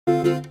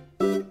Today,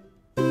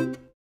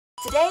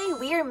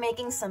 we are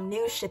making some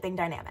new shipping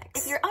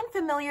dynamics. If you're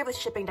unfamiliar with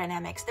shipping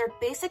dynamics, they're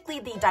basically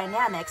the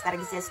dynamics that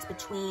exist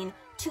between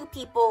two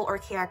people or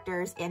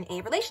characters in a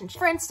relationship.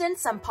 For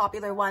instance, some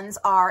popular ones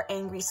are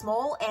Angry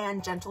Smole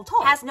and Gentle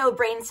Toll. Has no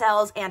brain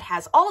cells and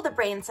has all the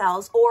brain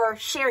cells, or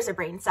shares a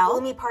brain cell,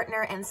 Gloomy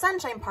Partner and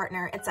Sunshine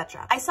Partner,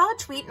 etc. I saw a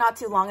tweet not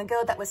too long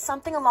ago that was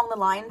something along the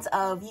lines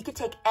of you could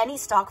take any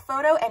stock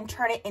photo and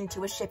turn it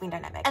into a shipping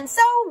dynamic. And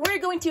so we're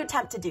going to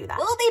attempt to do that.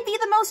 Will they be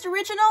the most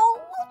original?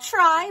 We'll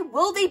try.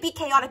 Will they be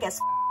chaotic as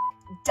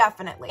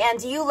Definitely.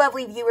 And you,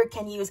 lovely viewer,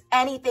 can use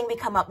anything we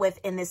come up with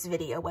in this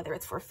video, whether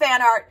it's for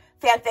fan art,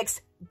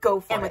 fanfics, go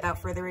for it. And without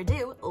further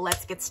ado,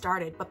 let's get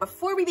started. But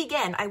before we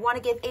begin, I want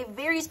to give a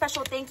very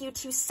special thank you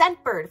to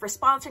Scentbird for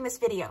sponsoring this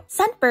video.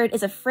 Scentbird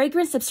is a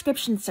fragrance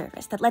subscription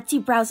service that lets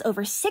you browse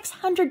over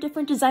 600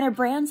 different designer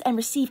brands and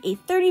receive a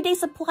 30-day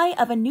supply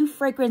of a new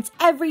fragrance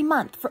every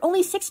month for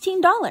only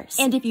 $16.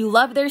 And if you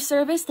love their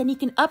service, then you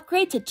can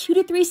upgrade to 2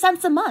 to 3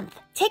 cents a month.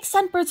 Take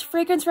Scentbird's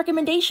fragrance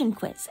recommendation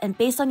quiz, and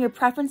based on your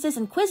preferences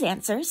and quiz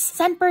answers,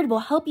 Scentbird will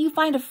help you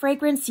find a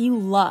fragrance you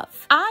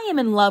love. I am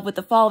in love with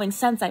the following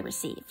scents I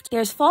received.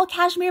 There's Fall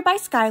Cashmere by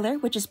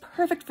Skylar, which is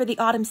perfect for the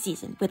autumn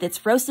season with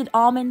its roasted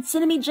almond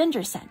cinnamon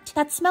ginger scent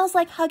that smells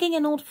like hugging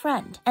an old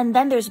friend. And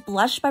then there's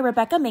Blush by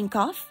Rebecca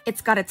Minkoff.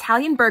 It's got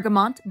Italian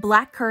bergamot,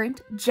 black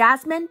currant,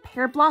 jasmine,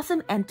 pear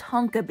blossom, and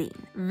tonka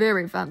bean.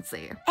 Very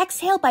fancy.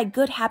 Exhale by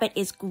Good Habit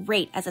is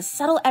great as a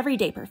subtle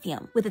everyday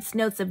perfume with its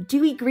notes of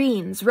dewy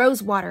greens,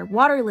 rose water,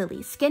 water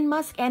lily, skin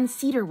musk, and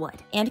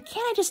cedarwood. And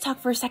can I just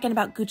talk for a second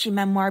about Gucci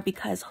Memoir,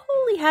 because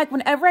holy heck,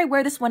 whenever I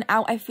wear this one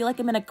out, I feel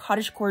like I'm in a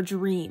cottagecore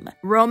dream.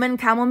 Roman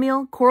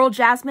chamomile, coral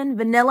jasmine,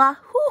 vanilla.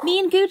 Whew. Me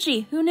and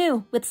Gucci, who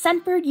knew? With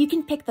Scentbird, you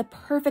can pick the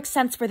perfect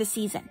scents for the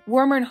season.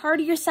 Warmer and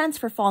heartier scents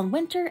for fall and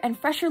winter, and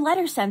fresher,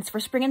 lighter scents for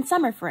spring and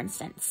summer, for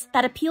instance,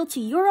 that appeal to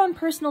your own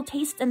personal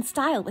taste and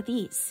style with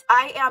ease.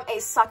 I am a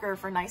sucker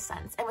for nice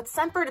scents, and with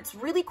Scentbird, it's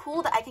really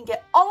cool that I can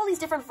get all these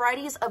different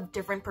varieties of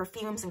different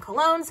perfumes and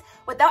colognes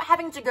without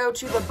having to go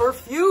to the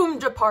perfume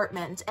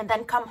department and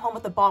then come home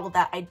with a bottle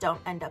that I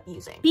don't end up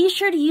using. Be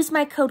sure to use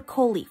my code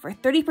COLEY for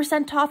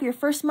 30% off your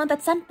first month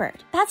at Scentbird.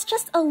 That's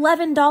just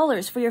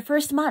 $11 for your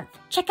first month.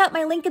 Check out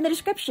my link in the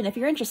description if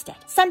you're interested.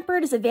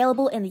 Scentbird is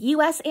available in the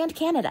US and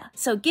Canada,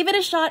 so give it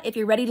a shot if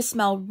you're ready to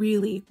smell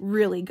really,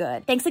 really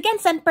good. Thanks again,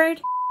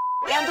 Scentbird!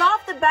 And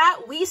off the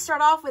bat, we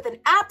start off with an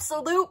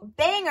absolute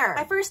banger!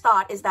 My first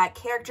thought is that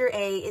character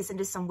A is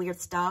into some weird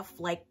stuff,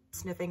 like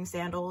sniffing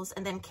sandals,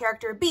 and then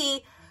character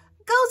B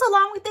goes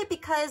along with it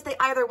because they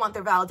either want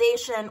their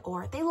validation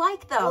or they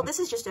like them. Well, this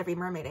is just every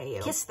mermaid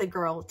AU. Kiss the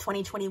Girl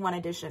 2021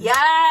 edition.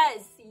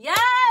 Yes!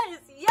 Yes!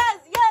 Yes!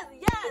 Yes!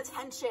 Yes!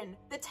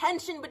 The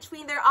tension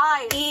between their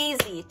eyes.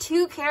 Easy.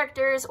 Two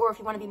characters, or if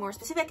you want to be more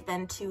specific,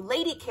 then two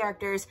lady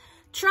characters,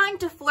 trying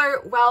to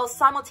flirt while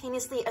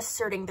simultaneously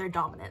asserting their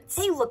dominance.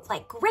 They look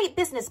like great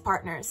business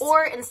partners.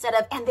 Or instead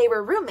of, and they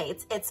were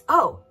roommates, it's,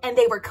 oh, and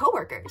they were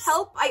coworkers.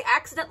 Help, I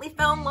accidentally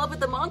fell in love with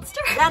the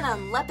monster.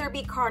 Venom, Let There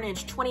Be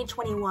Carnage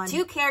 2021.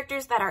 Two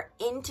characters that are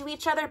into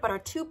each other but are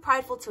too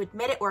prideful to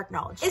admit it or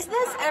acknowledge it. Is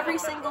this every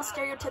single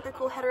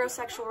stereotypical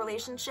heterosexual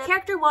relationship?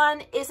 Character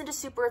 1 isn't a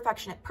super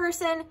affectionate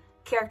person.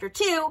 Character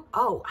 2,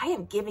 oh, I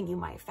am giving you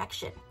my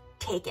affection.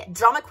 Take it.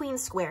 Drama queen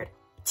squared.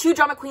 Two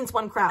drama queens,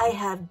 one crown. I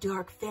have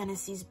dark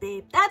fantasies,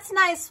 babe. That's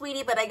nice,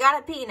 sweetie, but I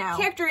gotta pee now.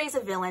 Character A is a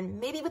villain,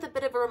 maybe with a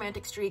bit of a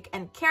romantic streak,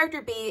 and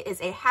character B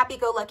is a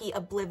happy-go-lucky,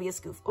 oblivious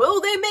goofball.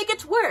 Will they make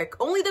it work?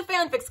 Only the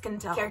fanfics can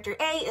tell. Character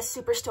A is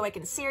super stoic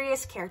and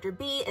serious. Character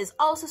B is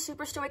also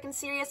super stoic and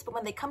serious, but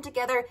when they come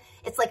together,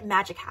 it's like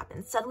magic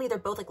happens. Suddenly, they're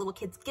both like little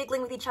kids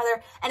giggling with each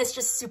other, and it's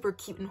just super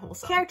cute and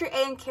wholesome. Character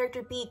A and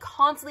character B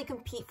constantly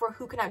compete for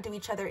who can outdo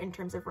each other in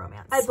terms of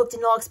romance. I booked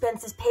an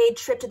all-expenses-paid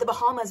trip to the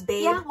Bahamas,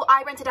 babe. Yeah, well,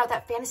 I rented out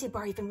that fantasy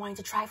bar you've been wanting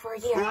to try for a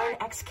year. You're an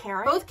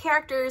ex-Karen. Both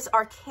characters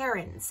are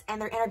Karens,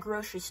 and they're in a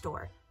grocery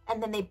store.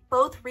 And then they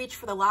both reach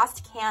for the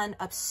last can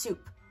of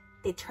soup.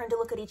 They turn to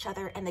look at each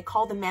other, and they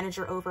call the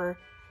manager over.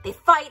 They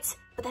fight,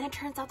 but then it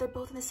turns out they're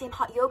both in the same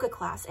hot yoga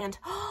class, and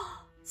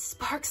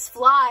sparks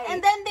fly.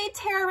 And then they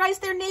terrorize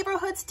their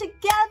neighborhoods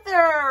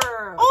together.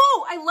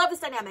 Oh, I love this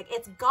dynamic.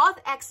 It's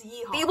Goth x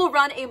Yeehaw. They will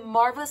run a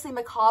marvelously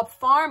macabre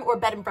farm or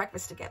bed and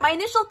breakfast together. My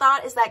initial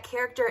thought is that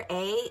character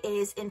A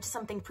is into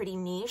something pretty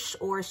niche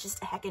or is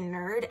just a heckin'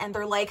 nerd, and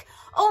they're like,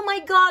 oh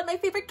my god, my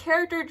favorite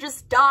character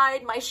just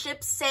died, my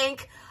ship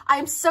sank,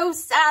 I'm so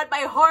sad, my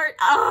heart,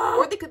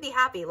 Or they could be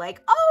happy,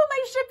 like, oh,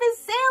 my ship is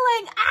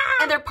sailing,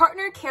 And their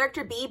partner,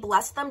 character B,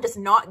 bless them, does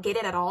not get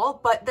it at all,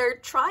 but they're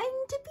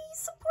trying to be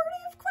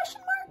supportive,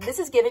 question mark? This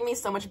is giving me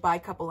so much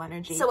bi-couple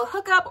energy. So a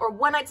hookup or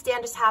one-night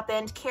stand just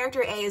happened,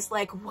 character A is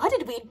like, what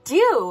did we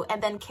do?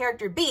 And then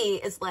character B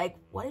is like,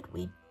 what did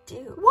we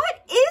do?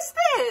 What is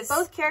this?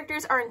 Both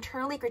characters are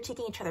internally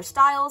critiquing each other's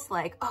styles,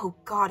 like, oh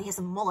god, he has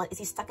a mullet, is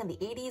he stuck in the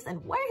 80s?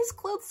 And why are his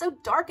clothes so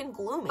dark and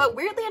gloomy? But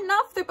weirdly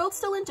enough, they're both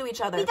still into each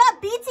other. We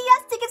got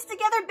BTS tickets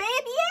together,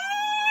 babe,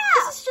 yeah!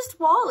 This is just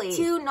Wally.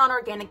 Two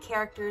non-organic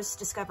characters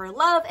discover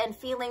love and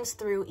feelings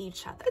through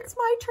each other. It's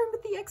my turn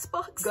with the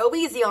Xbox. Go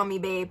easy on me,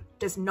 babe.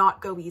 Does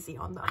not go easy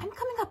on them. I'm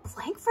coming up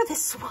blank for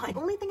this one. The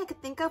only thing I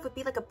could think of would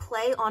be like a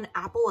play on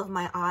apple of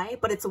my eye,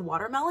 but it's a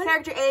watermelon.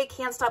 Character A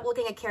can't stop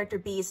looking at character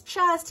B's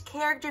chest.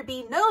 Character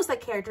B knows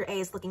that character A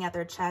is looking at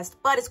their chest,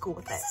 but is cool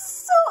with it. This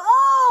is so,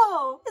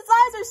 oh, his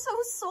eyes are so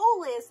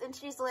soulless. And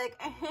she's like,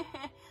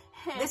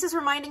 this is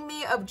reminding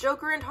me of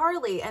Joker and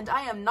Harley, and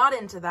I am not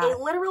into that. A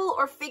literal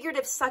or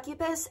figurative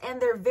succubus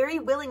and their very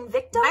willing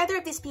victim. Neither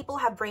of these people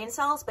have brain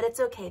cells, but it's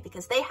okay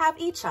because they have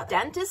each other.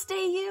 Dentist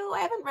AU? I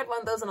haven't read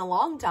one of those in a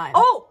long time.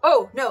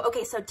 Oh, no.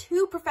 Okay, so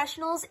two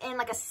professionals in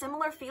like a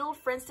similar field,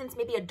 for instance,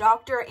 maybe a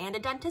doctor and a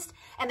dentist,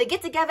 and they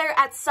get together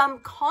at some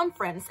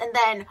conference, and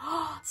then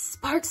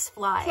sparks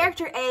fly.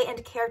 Character A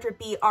and character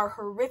B are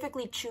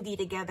horrifically chuggy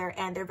together,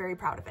 and they're very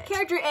proud of it.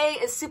 Character A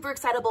is super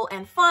excitable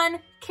and fun.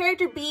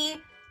 Character B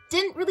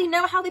didn't really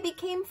know how they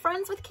became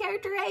friends with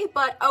character A,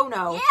 but oh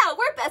no. Yeah,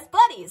 we're best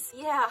buddies.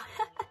 Yeah,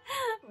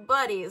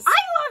 buddies. I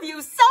love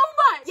you so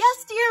much.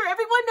 Yes, dear,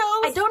 everyone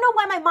knows. I don't know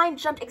why my mind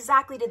jumped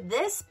exactly to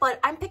this, but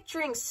I'm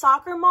picturing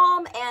soccer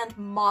mom and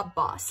mob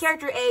boss.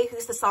 Character A,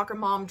 who's the soccer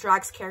mom,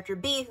 drags character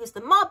B, who's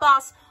the mob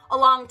boss,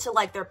 along to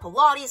like their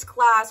Pilates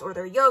class or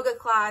their yoga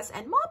class,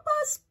 and mob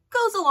boss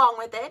goes along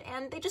with it,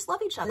 and they just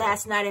love each other.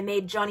 Last night I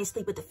made Johnny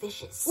sleep with the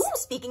fishes. Ooh,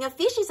 speaking of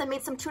fishes, I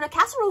made some tuna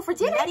casserole for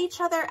dinner. Met each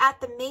other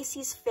at the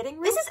Macy's fitting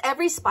room. This is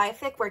every spy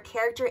fic where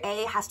character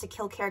A has to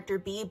kill character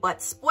B,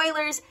 but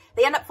spoilers,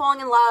 they end up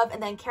falling in love,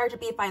 and then character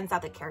B finds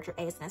out that character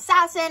A is an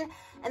assassin,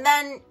 and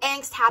then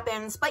angst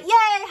happens, but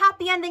yay,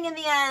 happy ending in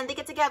the end, they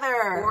get together.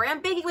 Or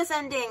ambiguous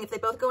ending if they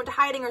both go into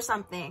hiding or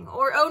something.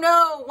 Or oh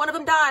no, one of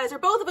them dies, or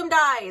both of them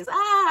dies.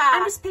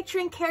 I'm just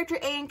picturing character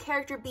A and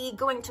character B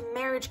going to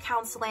marriage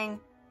counseling,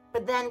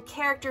 but then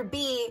character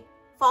B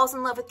falls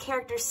in love with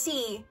character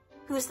C,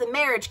 who's the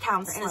marriage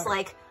counselor, and is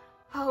like,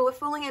 oh,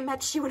 if only I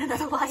met you in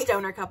another life.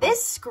 Stoner couple.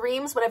 This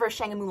screams whatever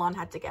Shang and Mulan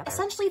had together.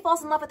 Essentially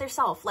falls in love with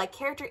herself. Like,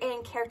 character A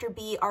and character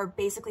B are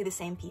basically the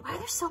same people. Why are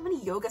there so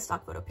many yoga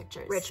stock photo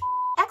pictures? Rich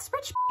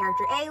ex-rich.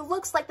 Character A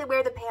looks like they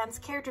wear the pants.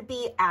 Character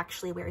B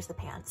actually wears the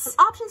pants.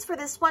 Some options for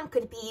this one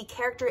could be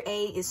character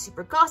A is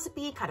super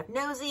gossipy, kind of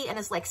nosy, and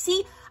is like,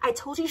 see, I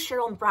told you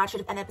Cheryl and Brad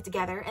should have ended up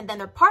together, and then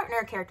their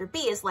partner, character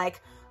B, is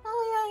like,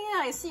 oh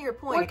yeah, I see your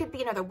point. Or it could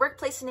be another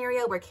workplace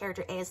scenario where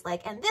character A is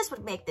like, and this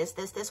would make this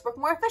work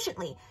more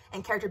efficiently.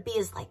 And character B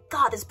is like,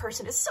 God, this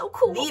person is so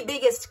cool. The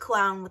biggest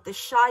clown with the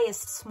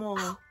shyest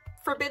small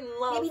forbidden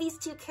love. Maybe these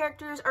two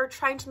characters are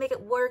trying to make it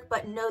work,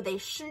 but no, they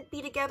shouldn't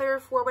be together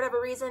for whatever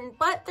reason,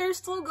 but they're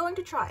still going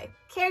to try.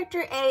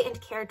 Character A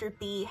and character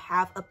B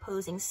have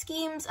opposing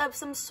schemes of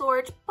some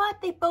sort,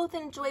 but they both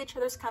enjoy each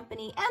other's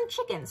company and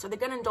chicken, so they're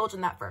gonna indulge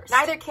in that first.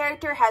 Neither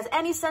character has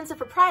any sense of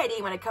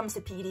propriety when it comes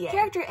to PDA.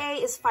 Character A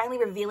is finally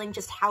revealing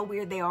just how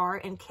weird they are,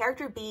 and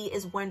character B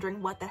is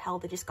wondering what the hell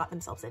they just got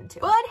themselves into.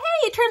 But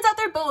hey, it turns out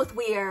they're both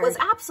weird. Was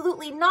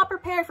absolutely not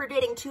prepared for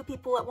dating two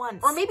people at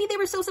once. Or maybe they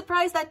were so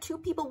surprised that two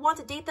people want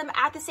to date them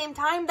at the same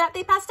time that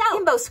they passed out.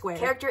 Himbo square.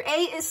 Character A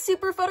is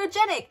super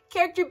photogenic.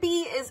 Character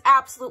B is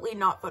absolutely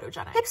not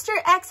photogenic. Hipster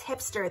x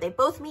hipster. They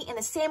both meet in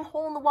the same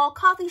hole-in-the-wall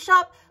coffee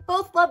shop.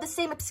 Both love the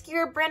same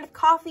obscure brand of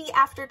coffee.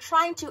 After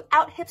trying to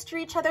out-hipster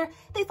each other,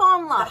 they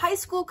fall in love. The high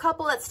school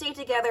couple that stay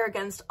together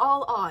against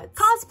all odds.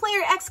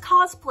 Cosplayer x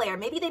cosplayer.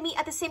 Maybe they meet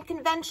at the same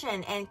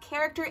convention, and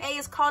character A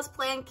is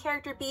cosplaying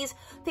character B's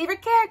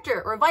favorite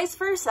character, or vice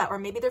versa. Or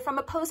maybe they're from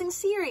opposing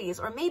series,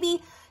 or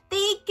maybe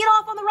they get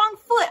off on the wrong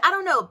foot. I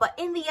don't know, but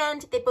in the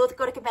end, they both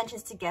go to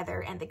conventions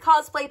together and they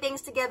cosplay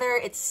things together.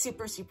 It's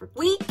super, super cute.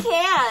 We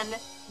can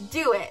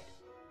do it.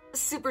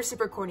 Super,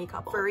 super corny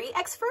couple. Furry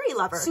x furry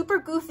lover. Super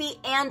goofy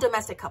and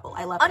domestic couple.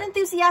 I love it.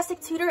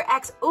 Unenthusiastic tutor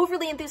x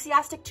overly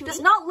enthusiastic tutor.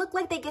 Does not look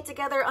like they get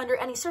together under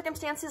any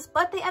circumstances,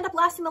 but they end up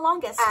lasting the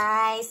longest.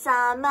 I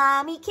saw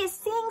mommy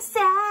kissing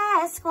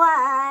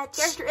Sasquatch.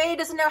 Character A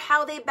doesn't know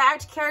how they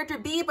bagged character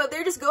B, but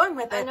they're just going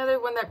with it. Another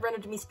one that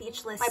rendered me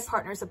speechless. My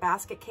partner's a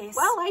basket case.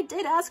 Well, I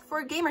did ask for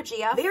a gamer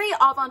Gia. Very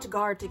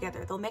avant-garde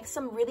together. They'll make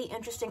some really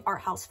interesting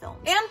art house films.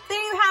 And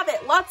there you have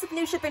it. Lots of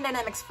new shipping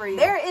dynamics for you.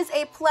 There is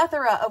a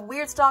plethora of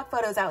weird stock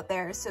photos out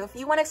there, so if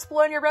you want to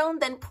explore on your own,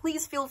 then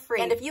please feel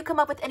free. And if you come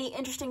up with any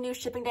interesting new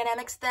shipping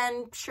dynamics,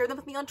 then share them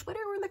with me on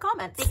Twitter or in the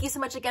comments. Thank you so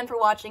much again for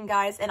watching,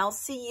 guys, and I'll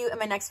see you in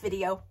my next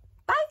video.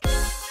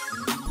 Bye!